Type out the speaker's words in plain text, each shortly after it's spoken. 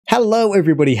Hello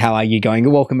everybody, how are you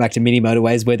going? Welcome back to Mini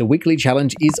Motorways, where the weekly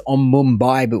challenge is on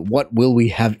Mumbai, but what will we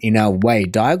have in our way?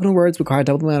 Diagonal roads require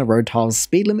double the amount of road tiles,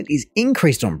 speed limit is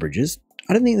increased on bridges.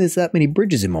 I don't think there's that many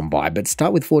bridges in Mumbai, but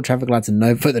start with 4 traffic lights and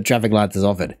no further traffic lights is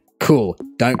offered. Cool,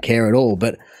 don't care at all,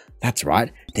 but that's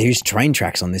right, there's train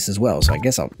tracks on this as well, so I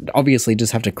guess I'll obviously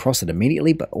just have to cross it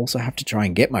immediately, but also have to try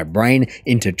and get my brain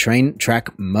into train track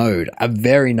mode. A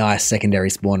very nice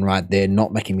secondary spawn right there,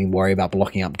 not making me worry about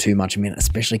blocking up too much. I mean,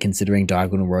 especially considering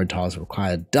diagonal road tiles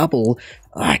require double,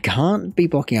 I can't be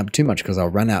blocking up too much because I'll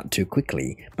run out too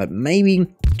quickly, but maybe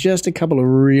just a couple of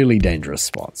really dangerous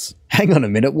spots. Hang on a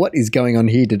minute, what is going on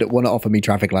here? Did it want to offer me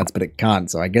traffic lights, but it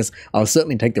can't, so I guess I'll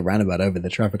certainly take the roundabout over the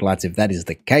traffic lights if that is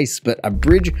the case, but a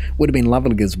bridge would have been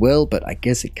lovely as well, but I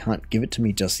guess it can't give it to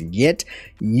me just yet.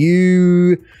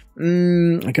 I'm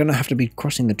gonna have to be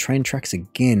crossing the train tracks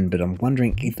again, but I'm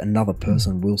wondering if another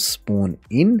person will spawn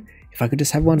in. If I could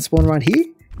just have one spawn right here?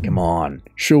 Come on,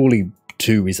 surely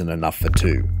 2 isn't enough for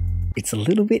 2. It's a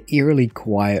little bit eerily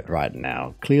quiet right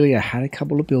now. Clearly I had a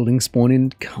couple of buildings spawn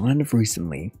in kind of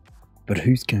recently, but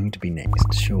who's going to be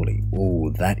next, surely?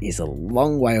 Oh, that is a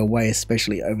long way away,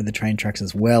 especially over the train tracks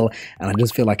as well, and I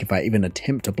just feel like if I even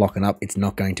attempt to block it up, it's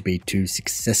not going to be too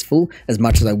successful. As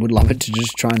much as I would love it to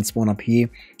just try and spawn up here,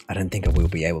 I don't think I will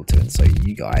be able to, and so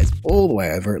you guys all the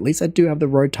way over. At least I do have the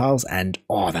road tiles, and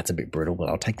oh, that's a bit brutal, but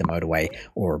I'll take the motorway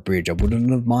or a bridge. I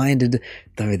wouldn't have minded,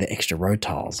 though, the extra road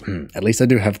tiles. At least I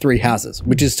do have 3 houses,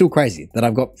 which is still crazy that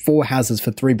I've got 4 houses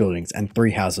for 3 buildings and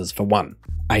 3 houses for 1.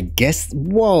 I guess,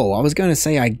 whoa, I was going to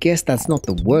say, I guess that's not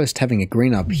the worst having a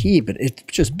green up here, but it's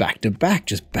just back to back,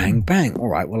 just bang, bang. All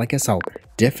right, well, I guess I'll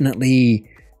definitely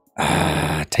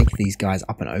take these guys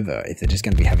up and over. If they're just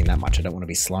going to be having that much, I don't want to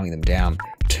be slowing them down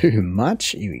too much.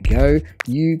 Here we go.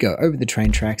 You go over the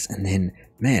train tracks and then,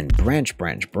 man, branch,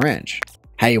 branch, branch.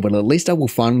 Hey, well, at least I will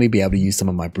finally be able to use some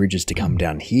of my bridges to come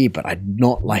down here, but I'm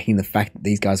not liking the fact that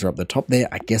these guys are up the top there.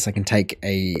 I guess I can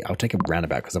I'll take a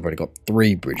roundabout because I've already got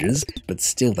 3 bridges, but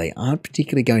still they aren't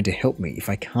particularly going to help me if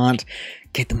I can't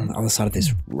get them on the other side of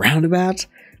this roundabout.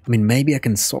 I mean, maybe I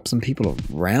can swap some people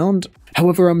around.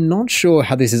 However, I'm not sure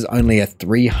how this is only a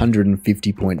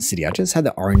 350 point city. I just had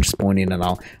the orange spawn in and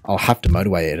I'll have to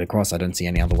motorway it across. I don't see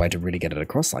any other way to really get it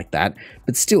across like that,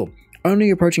 but still,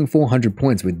 only approaching 400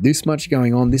 points with this much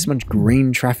going on, this much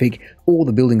green traffic, all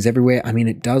the buildings everywhere. I mean,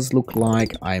 it does look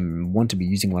like I want to be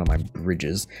using one of my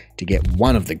bridges to get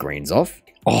one of the greens off.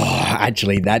 Oh,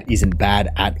 actually, that isn't bad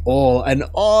at all. And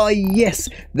oh, yes,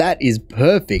 that is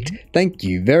perfect. Thank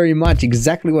you very much.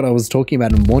 Exactly what I was talking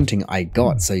about and wanting, I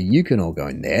got. So you can all go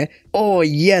in there. Oh,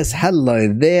 yes. Hello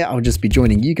there. I'll just be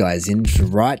joining you guys in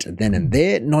right then and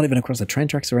there. Not even across the train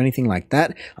tracks or anything like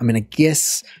that. I mean, I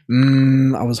guess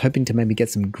I was hoping to maybe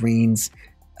get some greens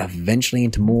eventually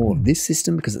into more of this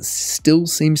system because it still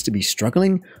seems to be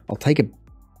struggling. I'll take a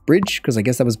bridge because I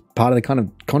guess that was part of the kind of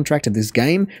contract of this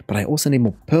game, but I also need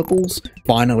more purples.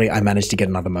 Finally, I managed to get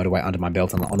another motorway under my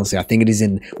belt, and honestly, I think it is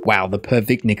in, wow, the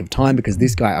perfect nick of time because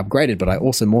this guy upgraded, but I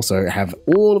also have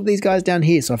all of these guys down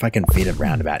here, so if I can fit a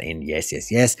roundabout in, yes,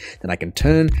 then I can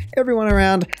turn everyone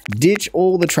around, ditch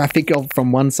all the traffic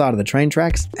from one side of the train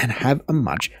tracks, and have a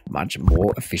much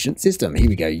more efficient system. Here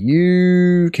we go.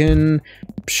 You can,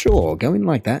 sure, go in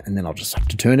like that, and then I'll just have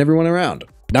to turn everyone around.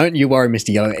 Don't you worry,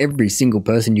 Mr. Yellow. Every single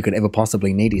person you could ever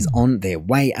possibly need is on their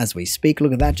way as we speak.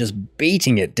 Look at that, just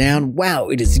beating it down. Wow,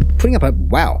 it is putting up a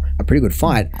pretty good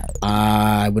fight.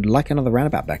 I would like another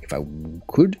roundabout back if I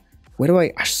could.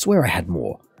 I swear I had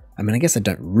more. I mean, I guess I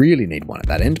don't really need one at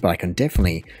that end, but I can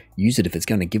definitely use it if it's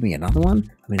going to give me another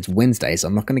one. I mean, it's Wednesday, so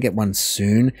I'm not going to get one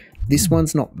soon. This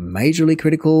one's not majorly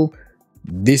critical.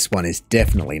 This one is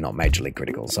definitely not majorly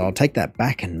critical, so I'll take that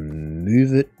back and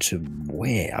move it to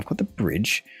where? I've got the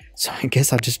bridge, so I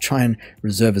guess I'll just try and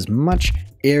reserve as much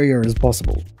area as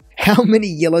possible. How many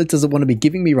yellows does it want to be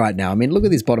giving me right now? I mean, look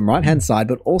at this bottom right-hand side,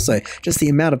 but also just the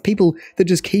amount of people that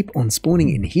just keep on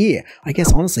spawning in here. I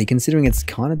guess, honestly, considering it's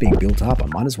kind of being built up, I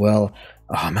might as well,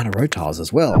 amount of road tiles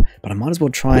as well, but I might as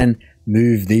well try and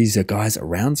move these guys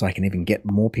around so I can even get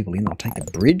more people in. I'll take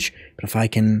the bridge, but if I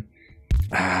can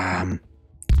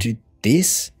do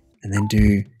this and then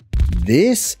do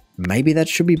this, maybe that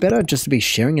should be better, just to be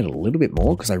sharing it a little bit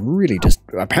more, because I really just,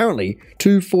 apparently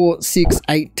 2, 4, 6,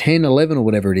 8, 10, 11 or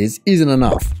whatever it is isn't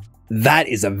enough. That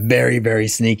is a very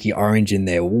sneaky orange in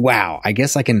there. Wow, I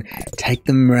guess I can take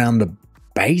them around the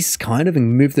base kind of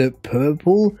and move the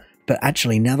purple, but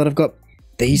actually now that I've got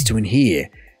these 2 in here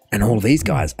and all these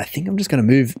guys, I think I'm just going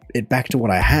to move it back to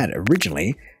what I had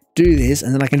originally, do this,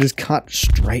 and then I can just cut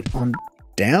straight on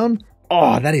down.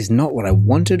 Oh, that is not what I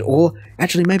wanted. Or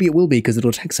actually, maybe it will be because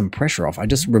it'll take some pressure off. I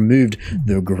just removed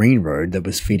the green road that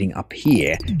was feeding up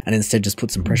here and instead just put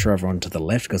some pressure over onto the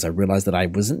left because I realized that I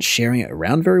wasn't sharing it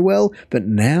around very well. But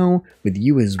now with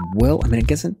you as well, I mean, I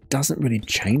guess it doesn't really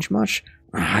change much.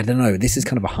 I don't know. This is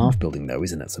kind of a half building though,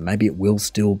 isn't it? So maybe it will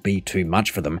still be too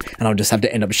much for them and I'll just have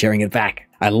to end up sharing it back.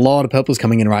 A lot of purple's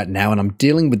coming in right now and I'm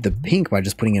dealing with the pink by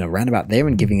just putting in a roundabout there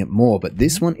and giving it more. But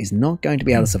this one is not going to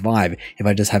be able to survive if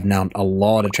I just have now a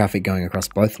lot of traffic going across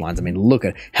both lines. I mean, look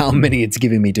at how many it's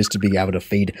giving me just to be able to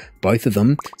feed both of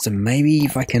them. So maybe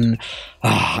if I can,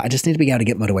 I just need to be able to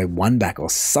get motorway 1 back or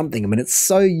something. I mean, it's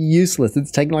so useless. It's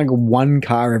taking like 1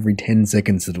 car every 10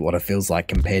 seconds is what it feels like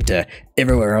compared to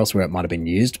everywhere else where it might have been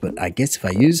used. But I guess if I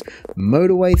use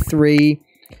motorway 3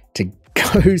 to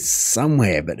go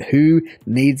somewhere, but who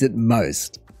needs it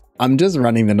most? I'm just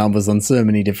running the numbers on so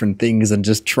many different things and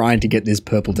just trying to get this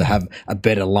purple to have a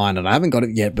better line. And I haven't got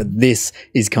it yet, but this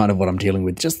is kind of what I'm dealing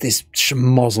with. Just this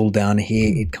schmozzle down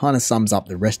here. It kind of sums up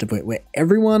the rest of it where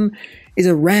everyone is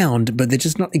around, but they're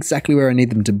just not exactly where I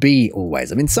need them to be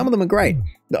always. I mean, some of them are great.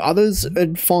 The others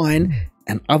are fine.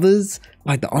 And others,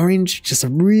 like the orange, just are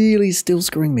really still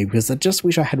screwing me because I just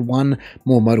wish I had 1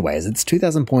 more motorway. As it's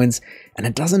 2,000 points and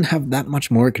it doesn't have that much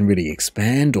more it can really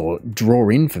expand or draw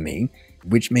in for me,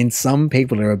 which means some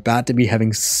people are about to be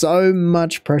having so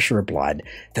much pressure applied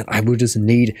that I will just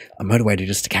need a motorway to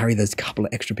just carry those couple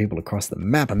of extra people across the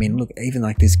map. I mean, look, even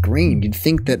like this green, you'd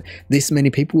think that this many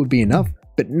people would be enough,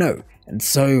 but no. And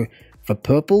so for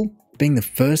purple being the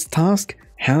first task,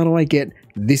 how do I get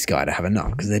this guy to have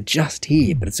enough? Because they're just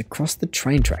here, but it's across the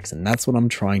train tracks, and that's what I'm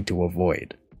trying to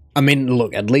avoid. I mean,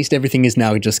 look, at least everything is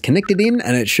now just connected in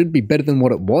and it should be better than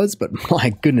what it was, but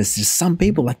my goodness, just some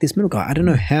people like this middle guy, I don't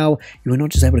know how you are not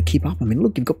just able to keep up. I mean,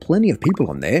 look, you've got plenty of people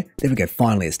on there. There we go,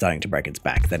 finally it's starting to break its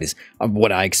back. That is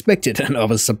what I expected and I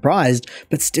was surprised,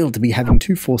 but still to be having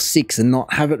 2, 4, 6 and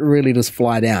not have it really just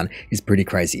fly down is pretty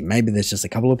crazy. Maybe there's just a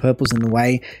couple of purples in the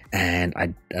way and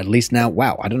I at least now,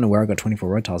 wow, I don't know where I got 24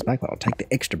 road tiles back, but I'll take the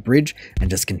extra bridge and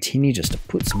just continue just to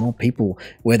put some more people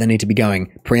where they need to be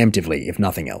going preemptively, if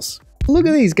nothing else. Look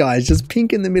at these guys, just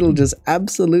pink in the middle, just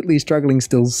absolutely struggling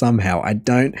still somehow. I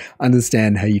don't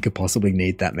understand how you could possibly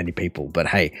need that many people. But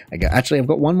hey, actually, I've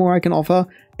got 1 more I can offer.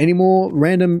 Any more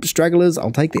random stragglers?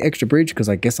 I'll take the extra bridge because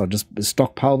I guess I'll just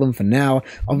stockpile them for now.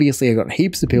 Obviously, I got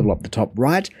heaps of people up the top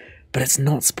right, but it's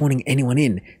not spawning anyone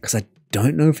in because I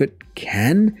don't know if it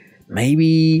can.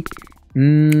 Maybe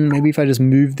if I just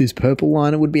move this purple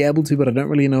line, it would be able to, but I don't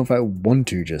really know if I want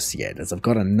to just yet, as I've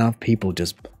got enough people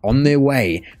just on their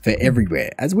way for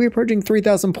everywhere, as we're approaching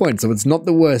 3,000 points, so it's not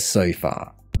the worst so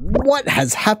far. What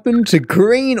has happened to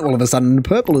green all of a sudden, and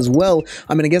purple as well?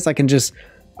 I mean, I guess I can just,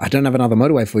 I don't have another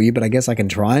motorway for you, but I guess I can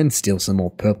try and steal some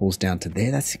more purples down to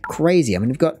there. That's crazy. I mean,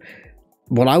 you've got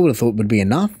what I would have thought would be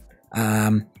enough.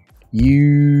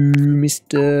 You,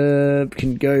 Mr.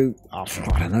 can go, oh,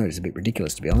 I don't know, it's a bit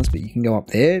ridiculous to be honest, but you can go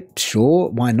up there, sure,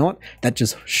 why not? That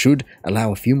just should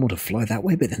allow a few more to flow that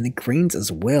way, but then the greens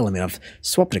as well. I mean, I've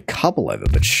swapped a couple over,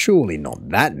 but surely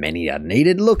not that many are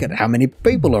needed. Look at how many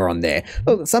people are on there.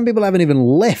 Look, some people haven't even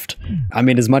left. I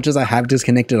mean, as much as I have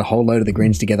disconnected a whole load of the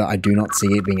greens together, I do not see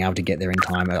it being able to get there in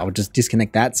time. I'll just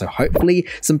disconnect that, so hopefully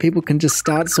some people can just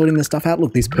start sorting the stuff out.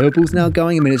 Look, this purple's now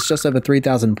going. I mean, it's just over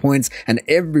 3,000 points, and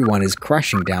everyone is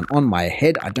crashing down on my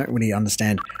head. I don't really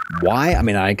understand why. I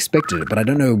mean, I expected it, but I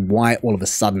don't know why all of a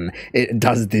sudden it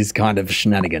does this kind of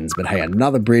shenanigans. But hey,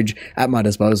 another bridge at my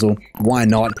disposal. Why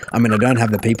not? I mean, I don't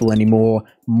have the people anymore.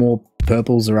 More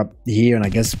purples are up here, and I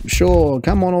guess, sure,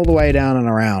 come on all the way down and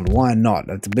around. Why not?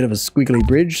 It's a bit of a squiggly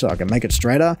bridge, so I can make it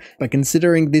straighter. But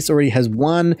considering this already has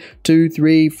 1, 2,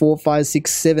 3, 4, 5,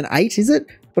 6, 7, 8, is it?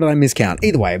 What did I miscount?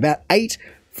 Either way, about 8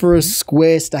 for a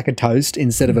square stack of toast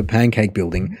instead of a pancake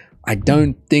building. I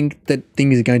don't think that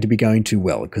things are going to be going too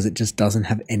well because it just doesn't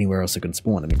have anywhere else it can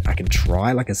spawn. I mean, I can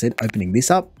try, like I said, opening this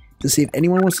up to see if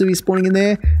anyone wants to be spawning in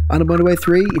there under motorway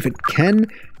 3. If it can,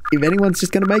 if anyone's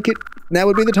just going to make it, now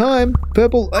would be the time.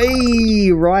 Purple,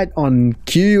 hey, right on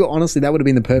cue. Honestly, that would have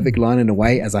been the perfect line in a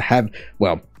way, as I have,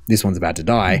 well, this one's about to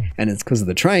die, and it's because of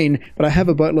the train, but I have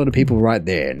a boatload of people right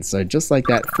there. And so just like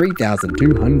that,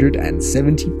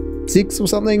 3,276 or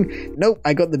something. Nope,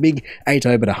 I got the big 8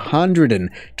 over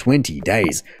 120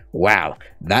 days. Wow,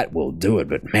 that will do it.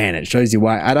 But man, it shows you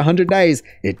why at 100 days,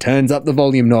 it turns up the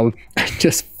volume knob and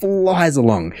just flies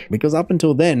along. Because up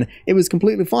until then, it was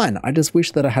completely fine. I just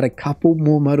wish that I had a couple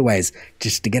more motorways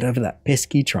just to get over that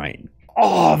pesky train.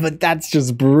 Oh, but that's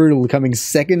just brutal, coming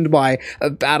second by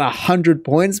about 100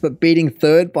 points, but beating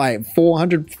third by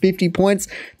 450 points.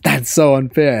 That's so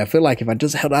unfair. I feel like if I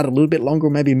just held out a little bit longer,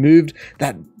 maybe moved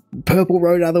that purple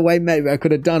road other way, maybe I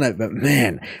could have done it. But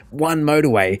man, one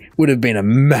motorway would have been a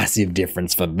massive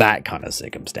difference for that kind of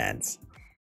circumstance.